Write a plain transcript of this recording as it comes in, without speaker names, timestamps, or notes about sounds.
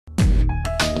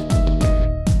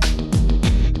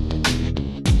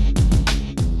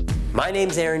My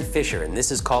name's Aaron Fisher, and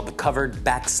this is called the covered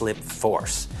backslip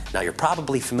force. Now, you're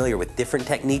probably familiar with different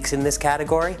techniques in this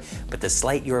category, but the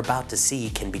sleight you're about to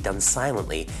see can be done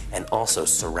silently and also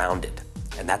surrounded,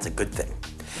 and that's a good thing.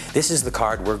 This is the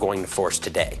card we're going to force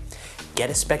today. Get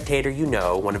a spectator you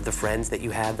know, one of the friends that you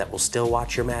have that will still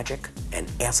watch your magic,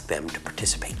 and ask them to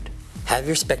participate. Have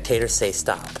your spectator say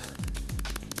stop.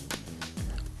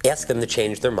 Ask them to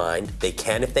change their mind. They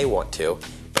can if they want to,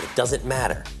 but it doesn't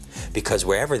matter, because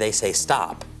wherever they say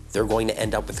stop, they're going to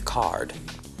end up with a card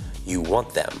you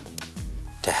want them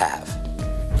to have.